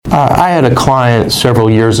I had a client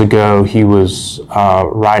several years ago. He was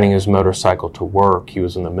riding his motorcycle to work. He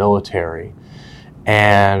was in the military.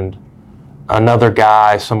 And another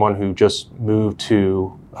guy, someone who just moved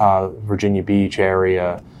to Virginia Beach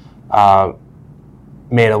area,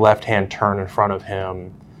 made a left-hand turn in front of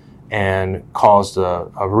him and caused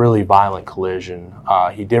a really violent collision.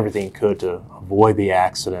 He did everything he could to avoid the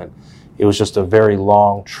accident. It was just a very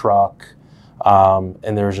long truck.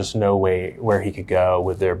 And there was just no way where he could go,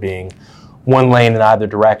 with there being one lane in either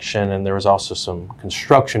direction, and there was also some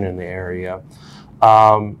construction in the area.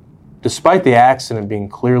 Despite the accident being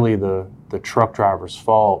clearly the truck driver's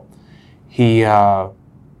fault, he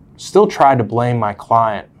still tried to blame my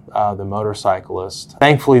client, the motorcyclist.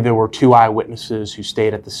 Thankfully, there were 2 eyewitnesses who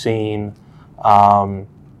stayed at the scene.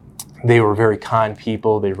 They were very kind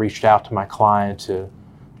people. They reached out to my client to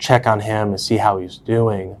check on him and see how he was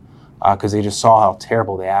doing, because they just saw how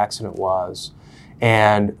terrible the accident was.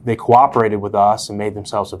 And they cooperated with us and made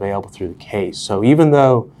themselves available through the case. So even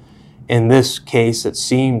though in this case it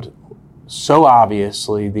seemed so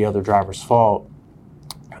obviously the other driver's fault,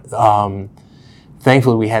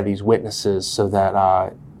 thankfully we had these witnesses so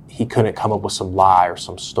that he couldn't come up with some lie or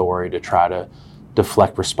some story to try to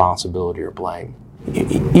deflect responsibility or blame.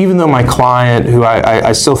 Even though my client, who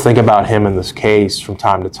I still think about him in this case from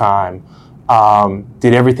time to time,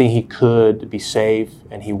 did everything he could to be safe,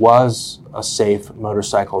 and he was a safe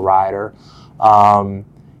motorcycle rider.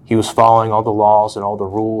 He was following all the laws and all the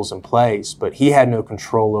rules in place, but he had no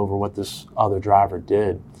control over what this other driver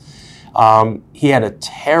did. He had a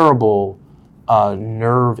terrible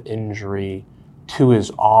nerve injury to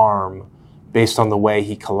his arm based on the way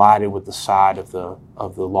he collided with the side of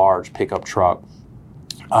the large pickup truck.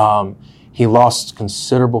 He lost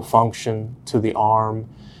considerable function to the arm,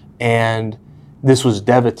 and this was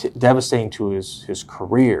devastating to his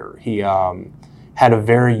career. He had a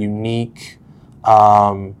very unique,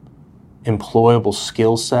 employable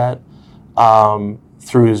skill set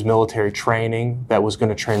through his military training that was going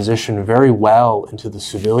to transition very well into the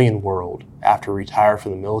civilian world after he retired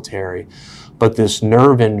from the military. But this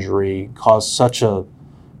nerve injury caused such a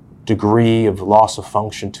degree of loss of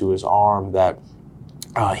function to his arm that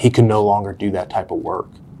he could no longer do that type of work.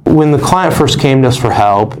 When the client first came to us for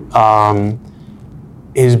help,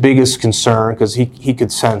 his biggest concern, because he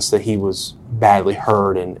could sense that he was badly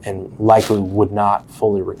hurt and likely would not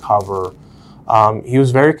fully recover, he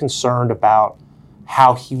was very concerned about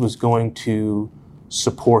how he was going to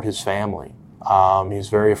support his family. He was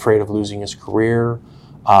very afraid of losing his career,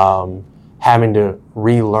 having to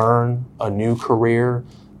relearn a new career.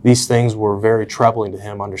 These things were very troubling to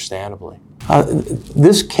him, understandably.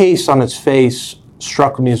 This case on its face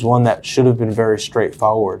struck me as one that should have been very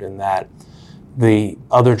straightforward, in that the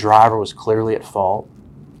other driver was clearly at fault,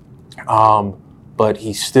 but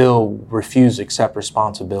he still refused to accept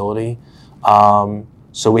responsibility.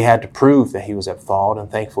 So we had to prove that he was at fault, and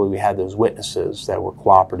thankfully we had those witnesses that were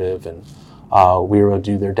cooperative, and we were able to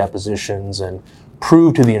do their depositions and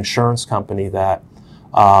prove to the insurance company that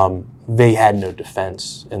they had no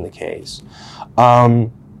defense in the case.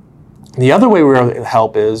 The other way we were able to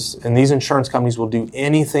help is, and these insurance companies will do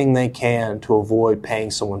anything they can to avoid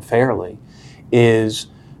paying someone fairly, is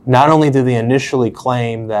not only did they initially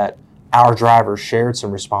claim that our driver shared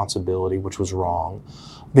some responsibility, which was wrong,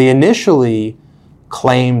 they initially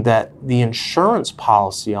claimed that the insurance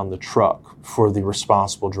policy on the truck for the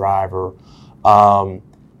responsible driver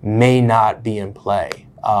may not be in play,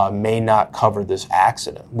 may not cover this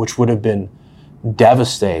accident, which would have been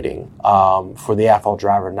devastating for the at-fault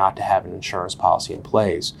driver not to have an insurance policy in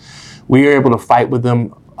place. We were able to fight with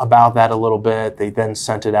them about that a little bit. They then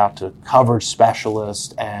sent it out to coverage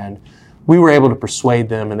specialists, and we were able to persuade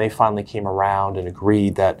them, and they finally came around and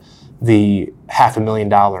agreed that the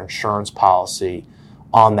 $500,000 insurance policy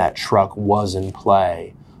on that truck was in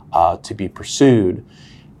play to be pursued.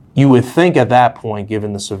 You would think at that point,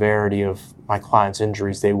 given the severity of my client's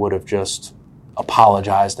injuries, they would have just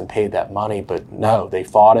apologized and paid that money, but no, they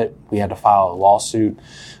fought it. We had to file a lawsuit,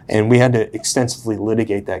 and we had to extensively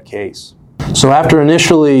litigate that case. So after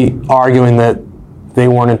initially arguing that they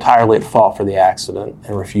weren't entirely at fault for the accident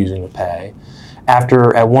and refusing to pay,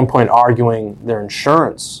 after at one point arguing their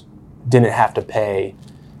insurance didn't have to pay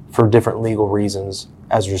for different legal reasons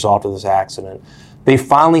as a result of this accident, they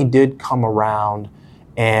finally did come around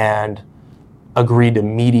and agreed to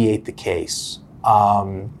mediate the case.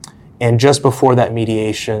 And just before that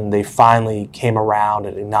mediation, they finally came around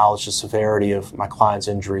and acknowledged the severity of my client's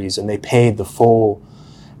injuries, and they paid the full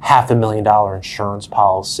 $500,000 insurance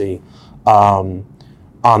policy on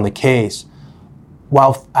the case.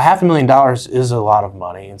 While $500,000 is a lot of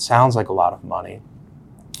money and sounds like a lot of money,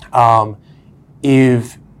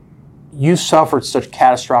 If you suffered such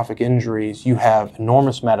catastrophic injuries, you have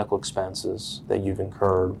enormous medical expenses that you've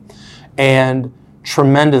incurred and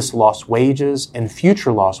tremendous lost wages and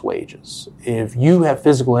future lost wages. If you have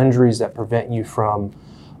physical injuries that prevent you from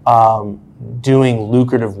doing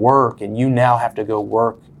lucrative work and you now have to go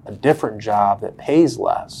work a different job that pays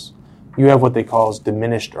less, you have what they call as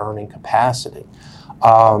diminished earning capacity.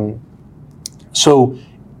 So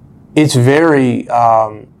it's very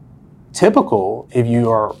typical if you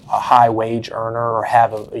are a high wage earner or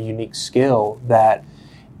have a unique skill that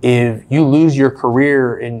if you lose your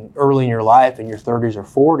career early in your life in your 30s or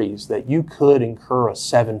 40s, that you could incur a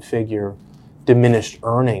 7-figure diminished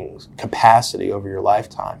earnings capacity over your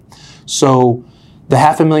lifetime. So the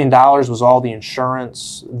 $500,000 was all the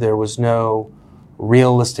insurance. There was no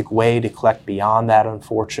realistic way to collect beyond that,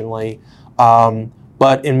 unfortunately.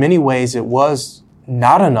 But in many ways, it was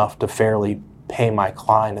not enough to fairly pay my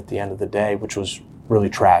client at the end of the day, which was really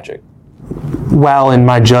tragic. Well, in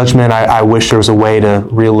my judgment, I wish there was a way to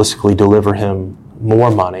realistically deliver him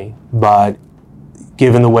more money, but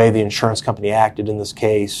given the way the insurance company acted in this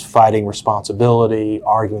case, fighting responsibility,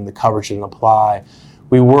 arguing the coverage didn't apply,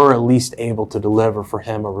 we were at least able to deliver for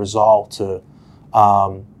him a resolve to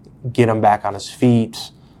get him back on his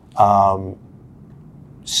feet,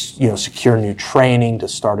 secure new training, to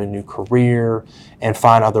start a new career, and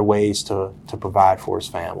find other ways to provide for his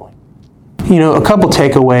family. A couple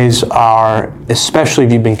takeaways are, especially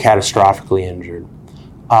if you've been catastrophically injured,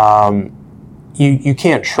 you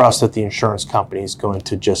can't trust that the insurance company is going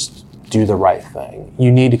to just do the right thing.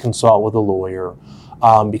 You need to consult with a lawyer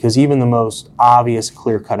because even the most obvious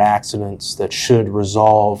clear-cut accidents that should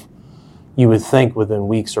resolve, you would think, within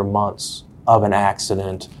weeks or months of an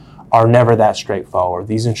accident, are never that straightforward.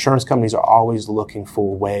 These insurance companies are always looking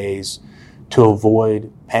for ways to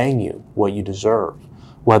avoid paying you what you deserve,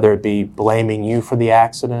 whether it be blaming you for the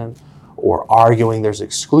accident or arguing there's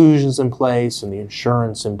exclusions in place and the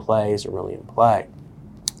insurance in place are really in play.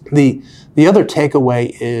 The other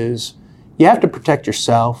takeaway is you have to protect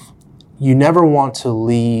yourself. You never want to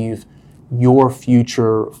leave your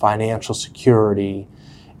future financial security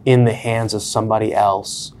in the hands of somebody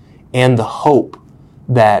else and the hope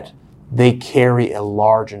that they carry a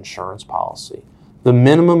large insurance policy. The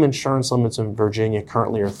minimum insurance limits in Virginia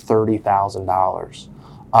currently are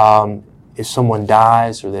 $30,000. If someone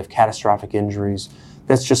dies or they have catastrophic injuries,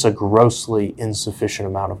 that's just a grossly insufficient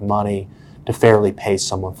amount of money to fairly pay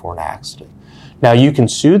someone for an accident. Now, you can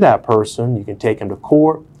sue that person, you can take them to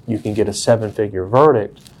court, you can get a 7-figure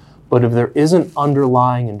verdict, but if there isn't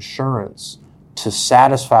underlying insurance to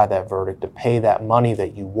satisfy that verdict, to pay that money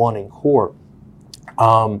that you won in court,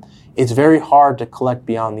 it's very hard to collect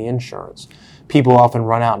beyond the insurance. People often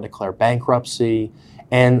run out and declare bankruptcy,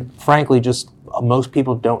 and frankly, just most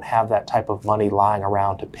people don't have that type of money lying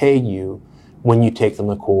around to pay you when you take them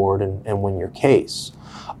to court and win your case.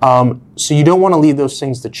 So you don't want to leave those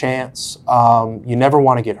things to chance. You never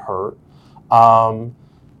want to get hurt.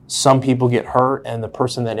 Some people get hurt and the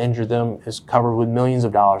person that injured them is covered with millions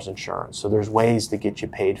of dollars insurance. So there's ways to get you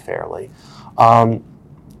paid fairly.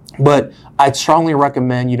 But I'd strongly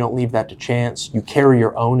recommend you don't leave that to chance. You carry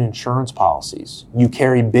your own insurance policies. You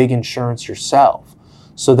carry big insurance yourself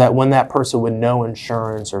so that when that person with no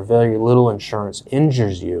insurance or very little insurance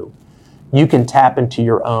injures you, you can tap into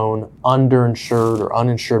your own underinsured or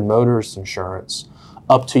uninsured motorist insurance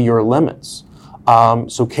up to your limits.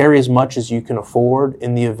 So carry as much as you can afford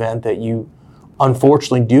in the event that you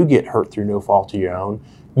unfortunately do get hurt through no fault of your own.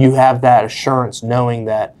 You have that assurance knowing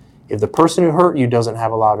that if the person who hurt you doesn't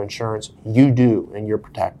have a lot of insurance, you do, and you're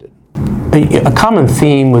protected. A common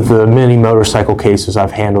theme with the many motorcycle cases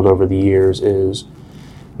I've handled over the years is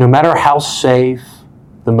no matter how safe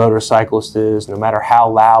the motorcyclist is, no matter how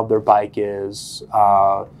loud their bike is,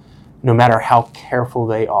 no matter how careful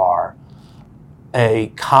they are,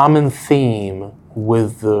 a common theme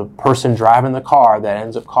with the person driving the car that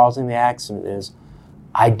ends up causing the accident is,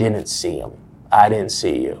 I didn't see him. I didn't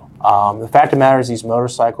see you. The fact of the matter is these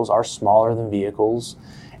motorcycles are smaller than vehicles,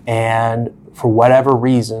 and for whatever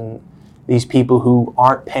reason, these people who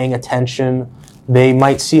aren't paying attention, they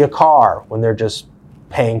might see a car when they're just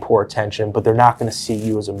paying poor attention, but they're not going to see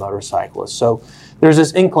you as a motorcyclist. So there's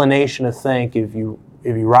this inclination to think if you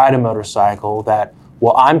ride a motorcycle that,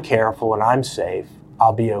 well, I'm careful and I'm safe,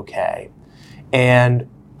 I'll be okay. And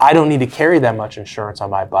I don't need to carry that much insurance on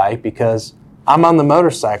my bike because I'm on the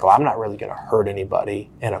motorcycle. I'm not really going to hurt anybody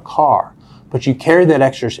in a car. But you carry that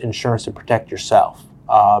extra insurance to protect yourself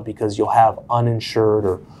because you'll have uninsured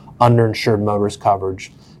or underinsured motorist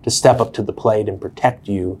coverage to step up to the plate and protect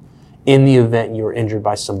you in the event you're injured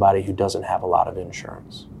by somebody who doesn't have a lot of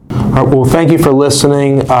insurance. All right, well, thank you for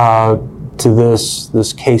listening to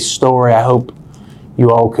this case story. I hope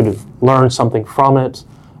you all could have learned something from it.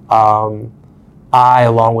 I,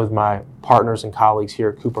 along with my partners and colleagues here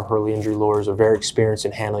at Cooper Hurley Injury Lawyers, are very experienced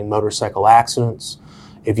in handling motorcycle accidents.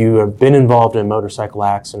 If you have been involved in a motorcycle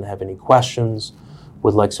accident, have any questions,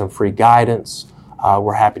 would like some free guidance,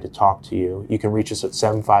 we're happy to talk to you. You can reach us at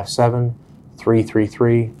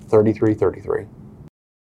 757-333-3333.